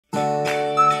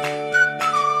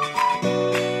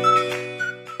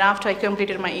after I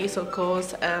completed my ESOL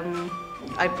course,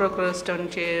 I progressed on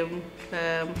to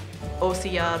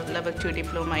OCR Level 2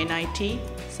 Diploma in IT.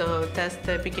 So that's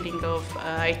the beginning of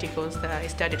IT course that I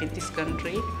studied in this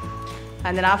country.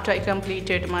 And then after I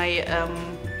completed my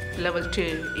Level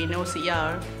 2 in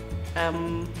OCR,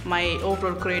 my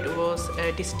overall grade was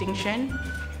a distinction.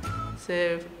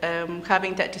 So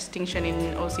having that distinction in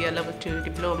OCR Level 2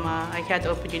 Diploma, I had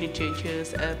the opportunity to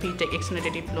choose a BTech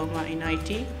Extended Diploma in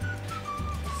IT.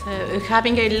 So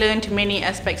having I learned many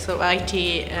aspects of IT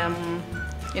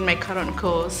in my current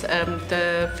course,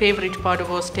 the favorite part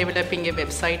was developing a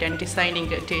website and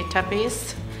designing a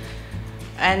database.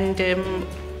 And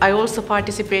I also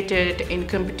participated in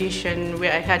competition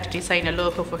where I had to design a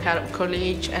logo for Harrow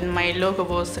College, and my logo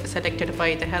was selected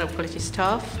by the Harrow College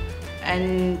staff.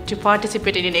 And to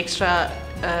participate in extra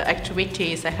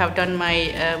activities, I have done my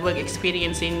work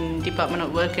experience in Department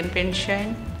of Work and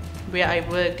Pension, where I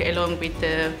worked along with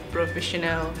the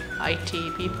professional IT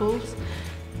people.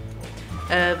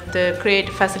 The great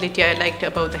facility I liked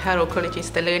about the Harrow College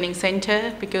is the Learning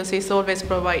Center, because it's always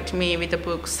provide me with the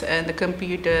books and the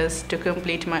computers to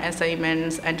complete my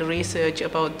assignments and to research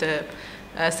about the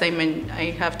assignment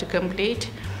I have to complete.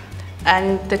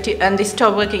 And the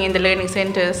staff working in the learning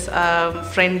centers are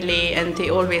friendly, and they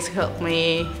always help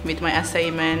me with my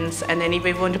assignments. And then if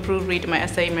I want to proofread my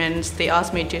assignments, they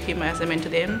ask me to give my assignment to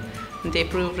them. And they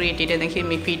proofread it and then give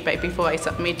me feedback before I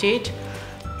submit it.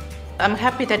 I'm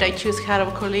happy that I choose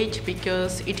Harrow College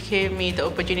because it gave me the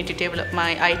opportunity to develop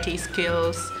my IT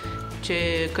skills,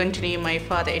 to continue my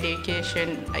further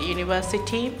education at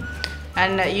university.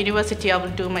 And at university I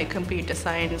will do my computer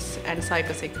science and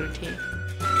cybersecurity.